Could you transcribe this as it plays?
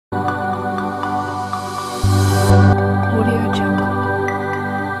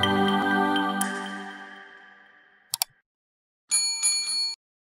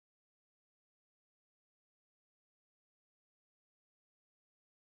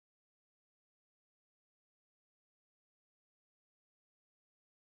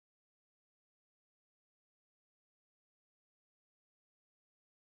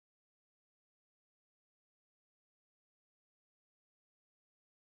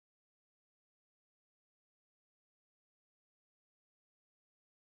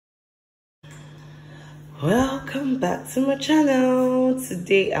Welcome back to my channel.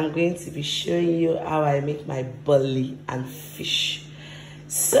 Today I'm going to be showing you how I make my boli and fish.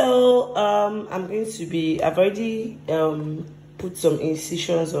 So I'm going to be, I've already put some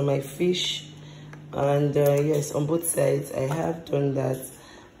incisions on my fish, and yes, on both sides I have done that,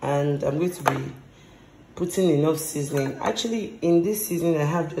 and I'm going to be putting enough seasoning. Actually, in this seasoning I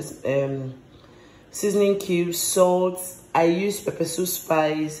have just seasoning cubes, salt. I use pepper soup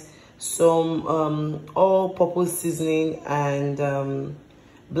spice, some all-purpose seasoning, and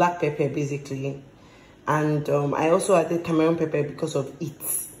black pepper basically. And I also added Cameroon pepper because of it.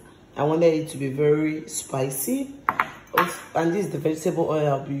 I wanted it to be very spicy. And this is the vegetable oil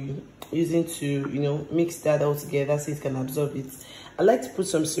I'll be using to, you know, mix that all together so it can absorb it. I like to put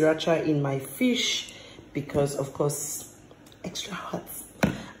some sriracha in my fish because, of course, extra hot.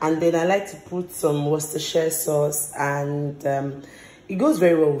 And then I like to put some Worcestershire sauce, and it goes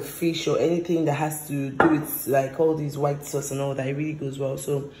very well with fish or anything that has to do with like all these white sauce and all that. It really goes well.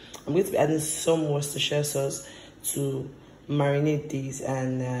 So I'm going to be adding some Worcestershire sauce to marinate these,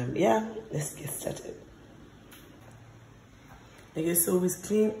 and yeah, let's get started. Okay, so with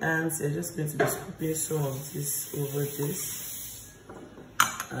clean hands, I'm just going to be scooping some of this over this,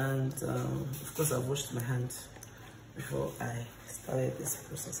 and of course I've washed my hands before I started this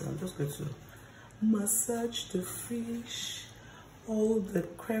process, and I'm just going to massage the fish, all the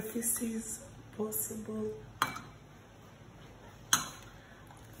crevices possible.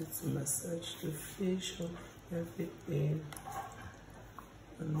 Let's massage the fish of everything,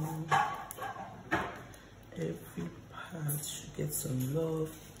 and every part should get some love.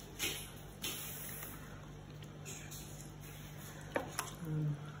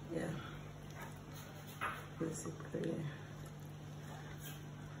 Yeah, basically.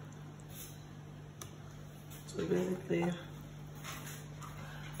 So basically,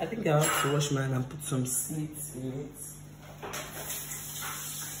 I think I have to wash mine and put some seeds in it.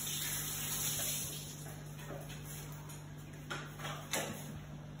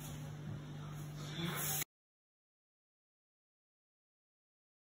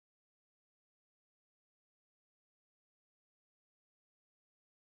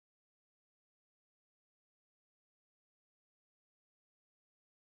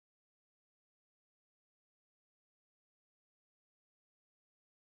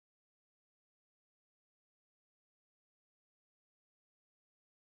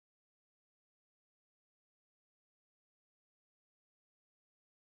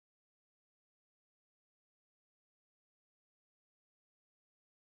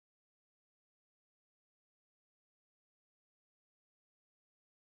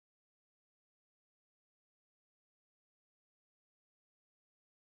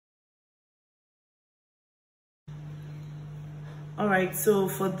 All right, so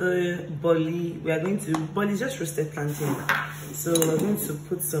for the boli, we are going to, boli is just roasted plantain. So we're going to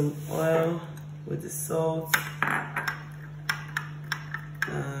put some oil with the salt,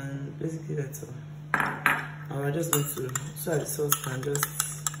 and basically that's all. And we're just going to, so that the sauce can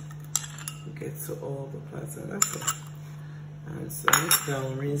just get to all the parts, and that's all. And so I'm just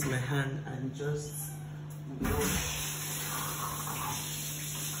going to rinse my hand and just wash.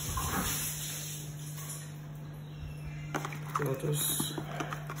 I'll just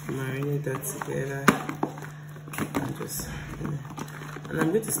marinate that together, and just, and I'm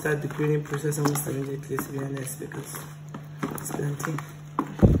going to start the grilling process almost immediately, to be honest, because it's plantain.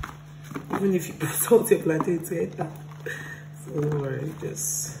 Even if you put salt your plantain to it, so don't worry,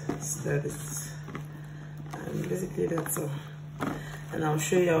 just start it, and basically that's all. And I'll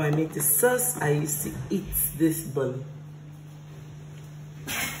show you how I make the sauce I used to eat this boli.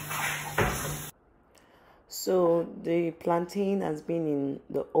 So the plantain has been in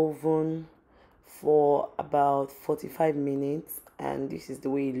the oven for about 45 minutes, and this is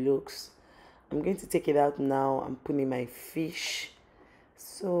the way it looks. I'm going to take it out now and put in my fish.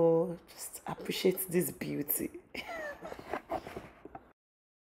 So just appreciate this beauty.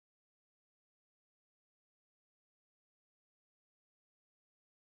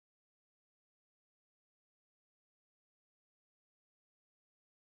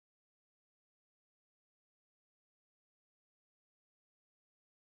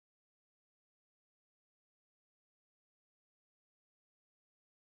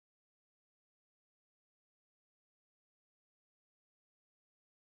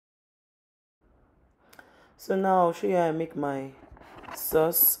 So now I'll show you how I make my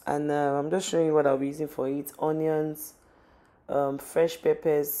sauce, and I'm just showing you what I'll be using for it: onions, fresh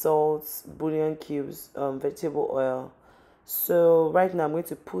peppers, salt, bouillon cubes, vegetable oil. So right now I'm going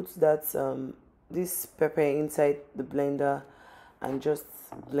to put that this pepper inside the blender, and just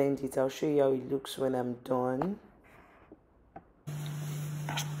blend it. I'll show you how it looks when I'm done.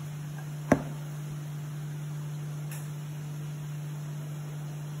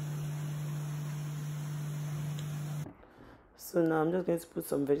 So now I'm just going to put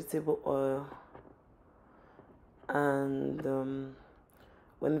some vegetable oil, and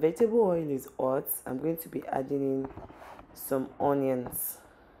when vegetable oil is hot, I'm going to be adding in some onions.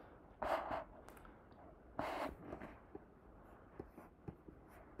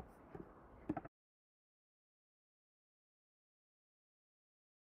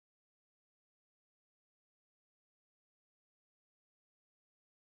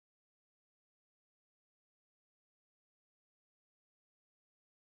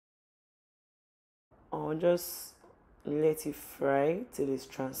 I'll just let it fry till it's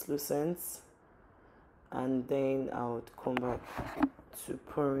translucent, and then I would come back to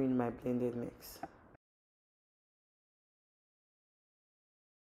pour in my blended mix.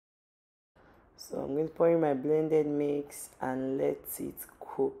 So I'm going to pour in my blended mix and let it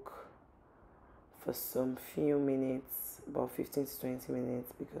cook for some few minutes, about 15 to 20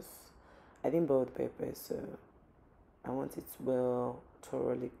 minutes, because I didn't boil the pepper, so I want it well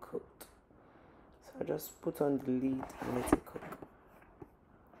thoroughly cooked. So I just put on the lid and let it cook.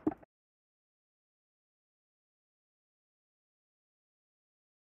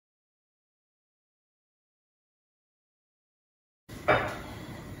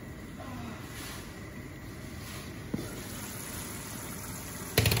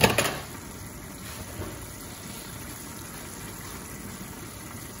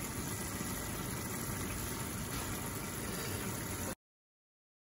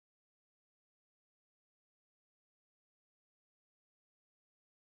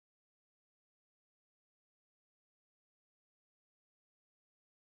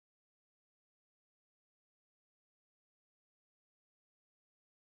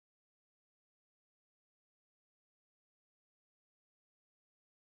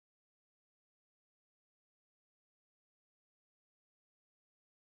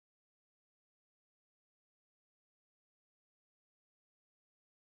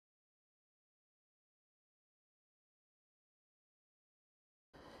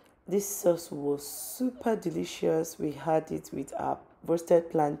 This sauce was super delicious. We had it with our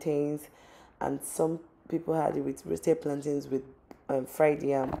roasted plantains, and some people had it with roasted plantains with fried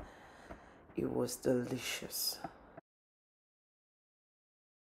yam. It was delicious.